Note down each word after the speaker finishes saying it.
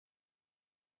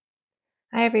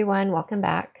Hi everyone, welcome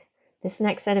back. This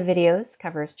next set of videos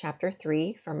covers Chapter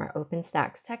 3 from our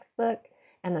OpenStax textbook,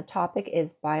 and the topic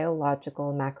is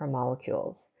biological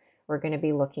macromolecules. We're going to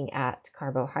be looking at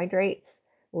carbohydrates,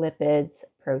 lipids,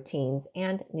 proteins,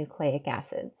 and nucleic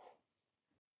acids.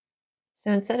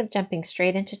 So instead of jumping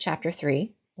straight into Chapter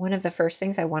 3, one of the first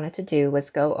things I wanted to do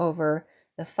was go over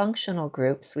the functional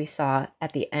groups we saw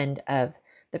at the end of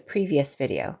the previous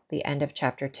video, the end of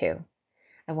Chapter 2.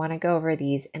 I want to go over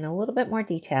these in a little bit more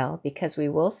detail because we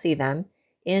will see them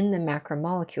in the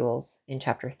macromolecules in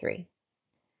Chapter 3.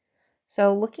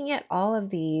 So looking at all of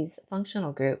these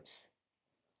functional groups,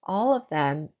 all of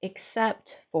them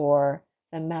except for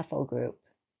the methyl group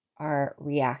are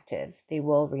reactive. They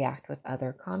will react with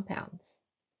other compounds.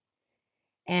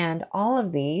 And all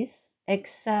of these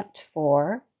except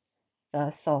for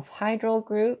the sulfhydryl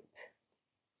group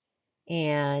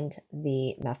and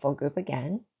the methyl group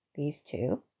again, these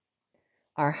two,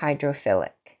 are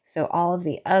hydrophilic. So all of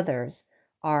the others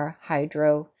are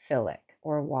hydrophilic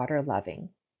or water-loving.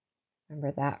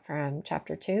 Remember that from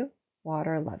Chapter 2?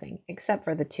 Water-loving, except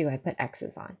for the two I put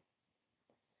X's on.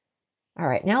 All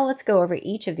right, now let's go over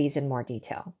each of these in more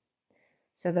detail.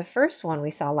 So the first one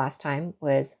we saw last time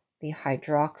was the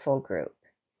hydroxyl group.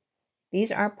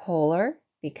 These are polar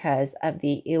because of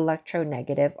the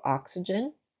electronegative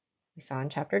oxygen we saw in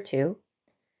Chapter 2.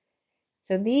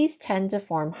 So these tend to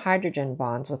form hydrogen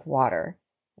bonds with water.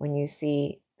 When you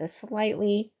see the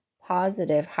slightly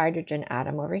positive hydrogen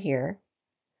atom over here,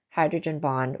 hydrogen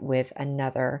bond with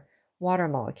another water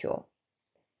molecule.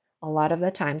 A lot of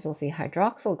the times we'll see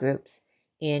hydroxyl groups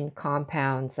in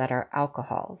compounds that are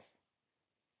alcohols.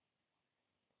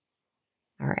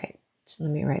 All right, so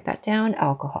let me write that down,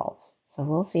 alcohols. So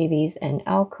we'll see these in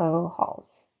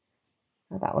alcohols.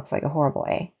 Oh, that looks like a horrible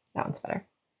A. That one's better.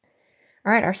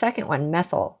 All right, our second one,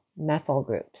 methyl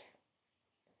groups.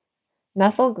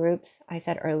 Methyl groups, I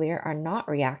said earlier, are not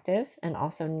reactive and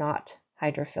also not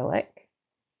hydrophilic.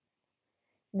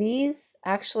 These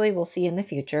actually, we'll see in the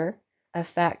future,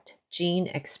 affect gene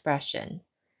expression.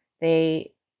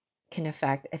 They can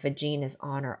affect if a gene is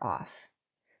on or off.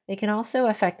 They can also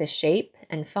affect the shape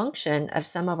and function of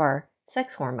some of our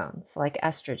sex hormones, like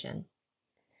estrogen.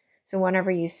 So whenever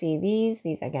you see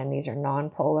these again, these are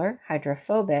nonpolar,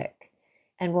 hydrophobic,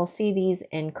 and we'll see these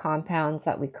in compounds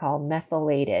that we call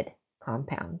methylated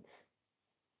compounds.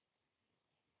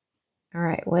 All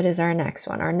right, what is our next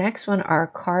one? Our next one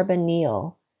are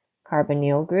carbonyl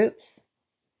groups.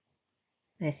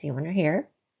 I see one right here.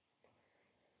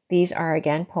 These are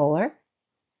again polar,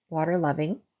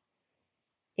 water-loving.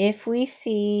 If we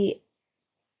see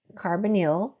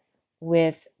carbonyls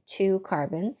with two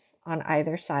carbons on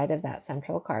either side of that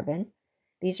central carbon,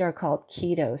 these are called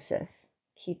ketoses.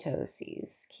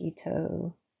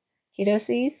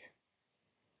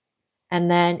 And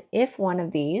then if one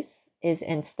of these is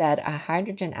instead a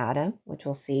hydrogen atom, which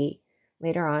we'll see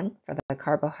later on for the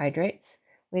carbohydrates,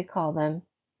 we call them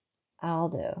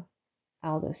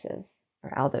aldoses.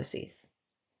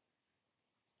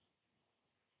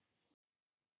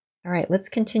 All right, let's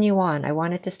continue on. I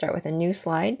wanted to start with a new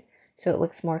slide so it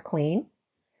looks more clean.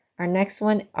 Our next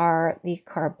one are the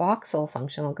carboxyl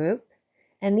functional group,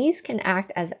 and these can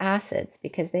act as acids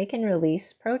because they can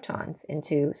release protons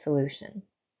into solution.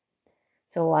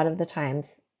 So a lot of the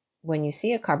times when you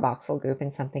see a carboxyl group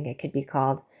in something, it could be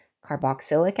called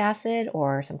carboxylic acid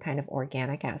or some kind of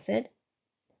organic acid.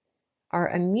 Our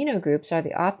amino groups are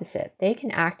the opposite. They can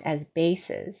act as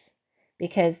bases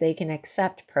because they can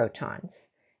accept protons,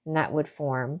 and that would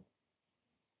form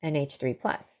an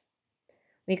H3+.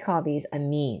 We call these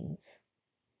amines.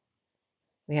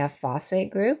 We have phosphate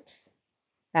groups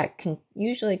that can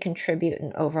usually contribute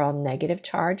an overall negative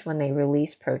charge when they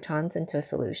release protons into a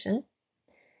solution.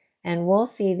 And we'll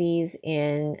see these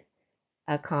in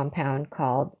a compound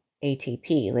called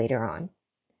ATP later on.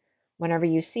 Whenever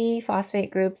you see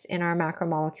phosphate groups in our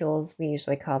macromolecules, we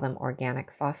usually call them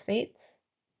organic phosphates.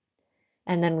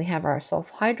 And then we have our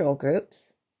sulfhydryl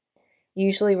groups.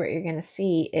 Usually what you're going to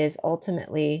see is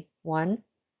ultimately one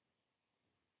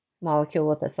molecule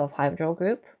with a sulfhydryl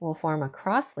group will form a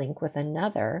cross-link with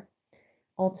another,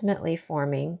 ultimately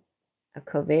forming a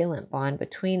covalent bond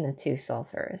between the two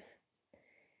sulfurs.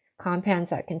 Compounds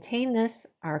that contain this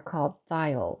are called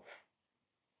thiols.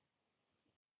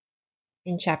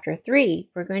 In Chapter 3,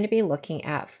 we're going to be looking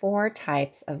at 4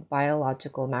 types of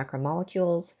biological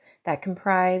macromolecules that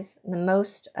comprise the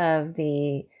most of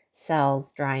the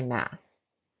cell's dry mass.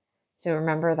 So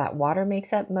remember that water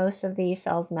makes up most of the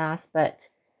cell's mass, but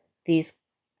these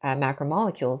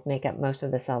macromolecules make up most of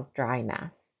the cell's dry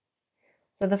mass.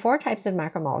 So the 4 types of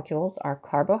macromolecules are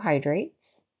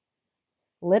carbohydrates,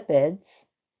 lipids,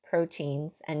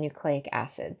 proteins, and nucleic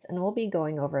acids, and we'll be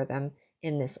going over them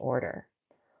in this order.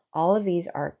 All of these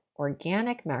are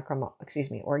organic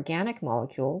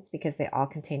molecules because they all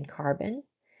contain carbon,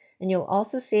 and you'll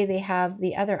also see they have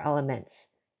the other elements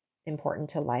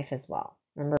important to life as well.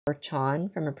 Remember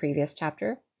Ch3 from a previous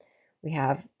chapter? We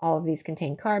have all of these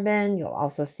contain carbon. You'll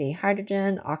also see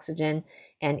hydrogen, oxygen,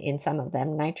 and in some of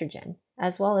them nitrogen,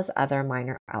 as well as other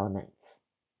minor elements.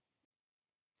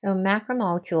 So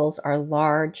macromolecules are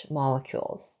large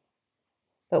molecules,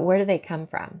 but where do they come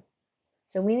from?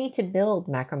 So we need to build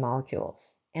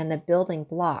macromolecules, and the building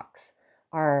blocks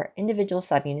are individual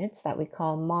subunits that we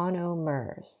call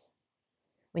monomers.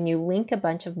 When you link a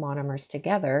bunch of monomers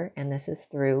together, and this is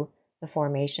through the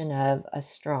formation of a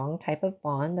strong type of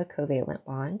bond, the covalent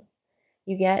bond,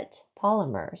 you get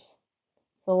polymers.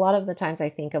 So a lot of the times I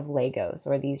think of Legos,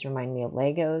 or these remind me of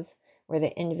Legos, where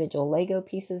the individual Lego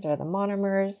pieces are the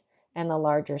monomers, and the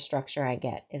larger structure I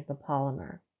get is the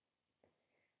polymer.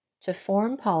 To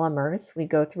form polymers, we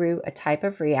go through a type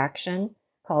of reaction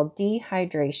called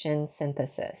dehydration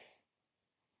synthesis.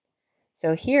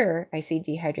 So here I see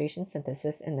dehydration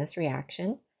synthesis in this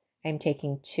reaction. I'm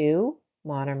taking two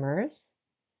monomers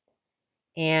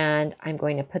and I'm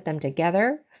going to put them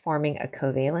together, forming a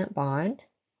covalent bond.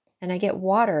 And I get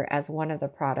water as one of the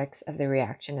products of the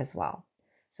reaction as well.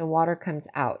 So water comes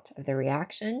out of the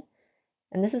reaction,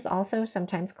 and this is also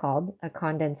sometimes called a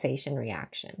condensation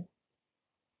reaction.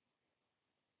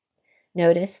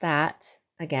 Notice that,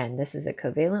 again, this is a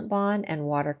covalent bond and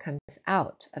water comes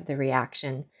out of the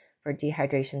reaction for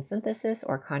dehydration synthesis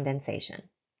or condensation.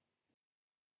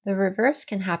 The reverse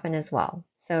can happen as well.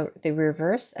 So the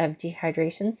reverse of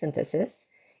dehydration synthesis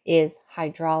is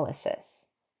hydrolysis.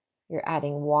 You're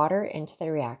adding water into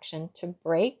the reaction to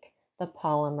break the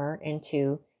polymer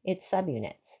into its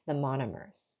subunits, the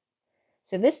monomers.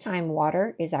 So this time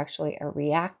water is actually a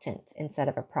reactant instead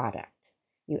of a product.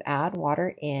 You add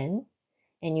water in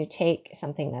and you take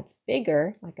something that's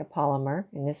bigger, like a polymer,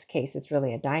 in this case it's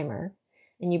really a dimer,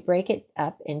 and you break it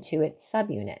up into its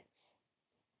subunits.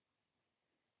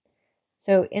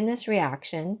 So in this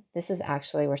reaction,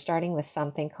 we're starting with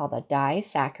something called a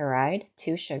disaccharide,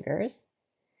 2 sugars,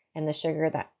 and the sugar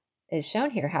that is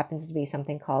shown here happens to be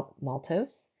something called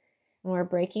maltose, and we're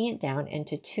breaking it down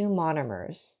into 2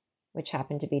 monomers, which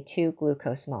happen to be 2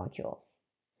 glucose molecules.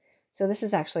 So this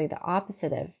is actually the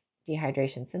opposite of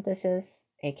dehydration synthesis,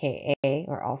 aka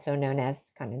or also known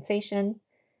as condensation,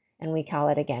 and we call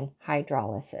it again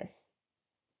hydrolysis.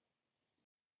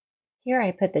 Here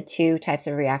I put the 2 types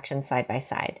of reactions side by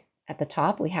side. At the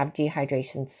top we have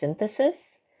dehydration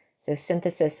synthesis. So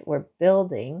synthesis, we're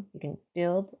building, you can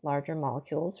build larger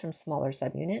molecules from smaller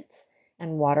subunits,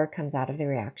 and water comes out of the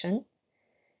reaction.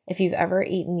 If you've ever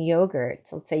eaten yogurt,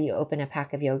 let's say you open a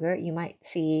pack of yogurt, you might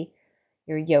see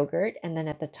your yogurt, and then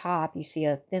at the top you see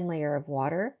a thin layer of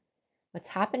water. What's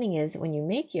happening is when you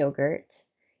make yogurt,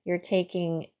 you're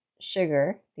taking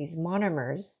sugar, these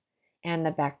monomers, and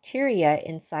the bacteria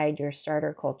inside your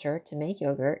starter culture to make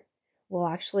yogurt will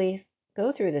actually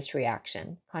go through this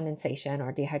reaction, condensation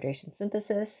or dehydration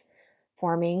synthesis,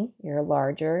 forming your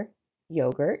larger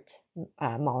yogurt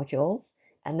molecules,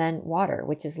 and then water,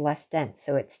 which is less dense,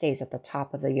 so it stays at the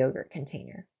top of the yogurt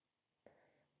container.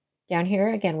 Down here,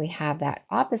 again, we have that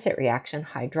opposite reaction,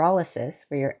 hydrolysis,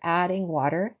 where you're adding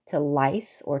water to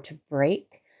lyse or to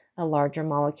break a larger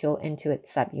molecule into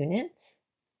its subunits.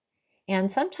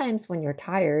 And sometimes when you're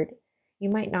tired, you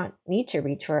might not need to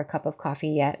reach for a cup of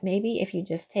coffee yet. Maybe if you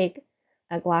just take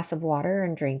a glass of water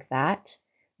and drink that,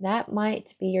 that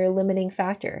might be your limiting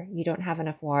factor. You don't have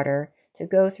enough water to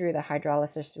go through the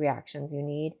hydrolysis reactions you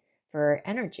need for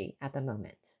energy at the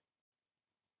moment.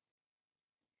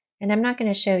 And I'm not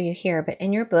going to show you here, but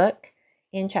in your book,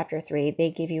 in Chapter 3,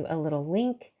 they give you a little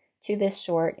link to this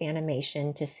short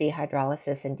animation to see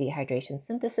hydrolysis and dehydration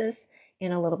synthesis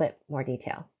in a little bit more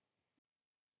detail.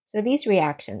 So these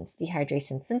reactions,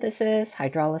 dehydration synthesis,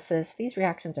 hydrolysis, these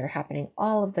reactions are happening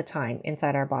all of the time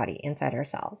inside our body, inside our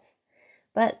cells.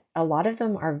 But a lot of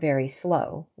them are very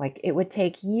slow. Like it would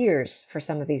take years for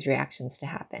some of these reactions to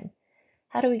happen.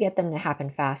 How do we get them to happen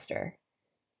faster?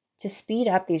 To speed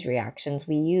up these reactions,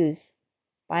 we use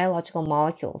biological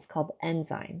molecules called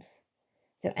enzymes.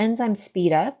 So enzymes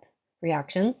speed up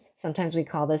reactions. Sometimes we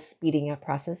call this speeding up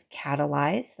process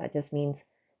catalyze. That just means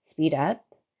speed up.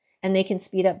 And they can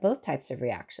speed up both types of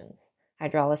reactions,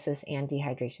 hydrolysis and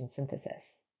dehydration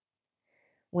synthesis.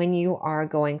 When you are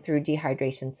going through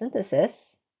dehydration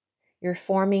synthesis, you're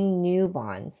forming new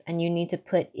bonds and you need to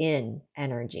put in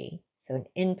energy, so an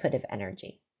input of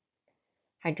energy.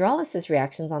 Hydrolysis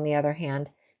reactions, on the other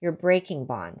hand, you're breaking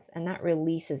bonds, and that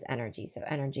releases energy, so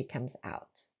energy comes out.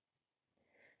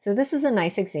 So this is a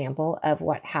nice example of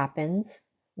what happens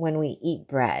when we eat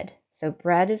bread. So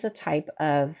bread is a type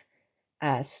of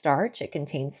starch. It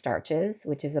contains starches,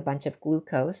 which is a bunch of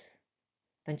glucose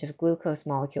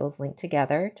molecules linked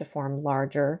together to form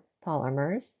larger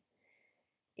polymers.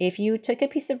 If you took a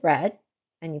piece of bread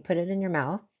and you put it in your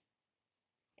mouth,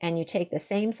 and you take the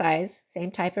same size, same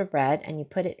type of bread, and you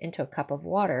put it into a cup of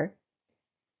water,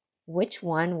 which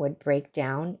one would break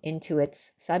down into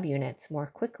its subunits more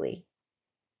quickly?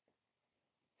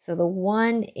 So the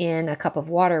one in a cup of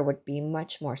water would be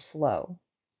much more slow.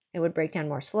 It would break down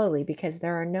more slowly because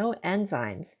there are no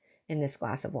enzymes in this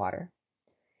glass of water.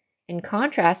 In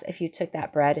contrast, if you took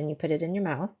that bread and you put it in your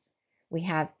mouth, we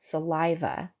have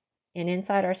saliva. And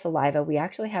inside our saliva, we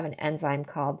actually have an enzyme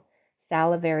called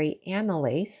salivary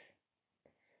amylase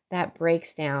that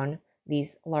breaks down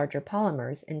these larger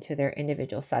polymers into their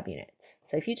individual subunits.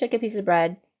 So if you took a piece of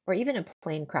bread or even a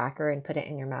plain cracker and put it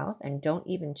in your mouth and don't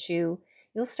even chew,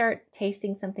 you'll start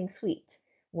tasting something sweet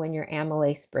when your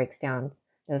amylase breaks down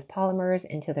those polymers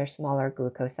into their smaller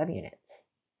glucose subunits.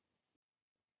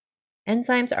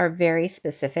 Enzymes are very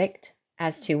specific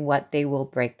as to what they will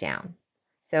break down.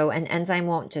 So an enzyme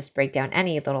won't just break down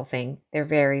any little thing. They're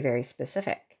very, very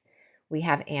specific. We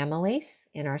have amylase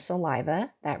in our saliva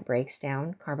that breaks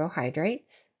down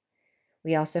carbohydrates.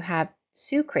 We also have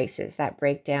sucrases that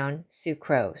break down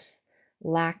sucrose,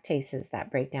 lactases that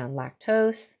break down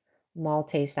lactose,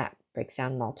 maltase that breaks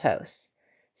down maltose.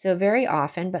 So very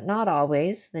often, but not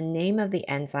always, the name of the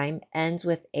enzyme ends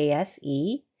with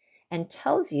ASE and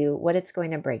tells you what it's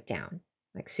going to break down.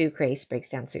 Like sucrase breaks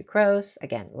down sucrose.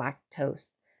 Again,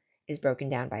 lactose is broken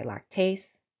down by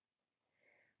lactase.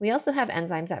 We also have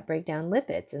enzymes that break down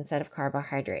lipids instead of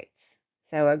carbohydrates.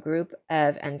 So a group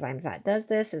of enzymes that does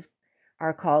this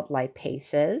are called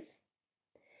lipases,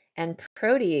 and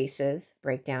proteases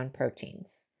break down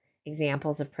proteins.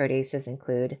 Examples of proteases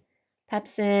include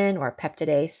pepsin or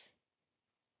peptidase.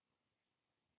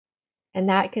 And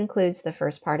that concludes the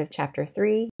first part of Chapter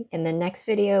 3. In the next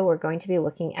video, we're going to be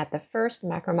looking at the first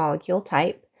macromolecule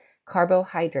type,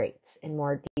 carbohydrates, in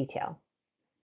more detail.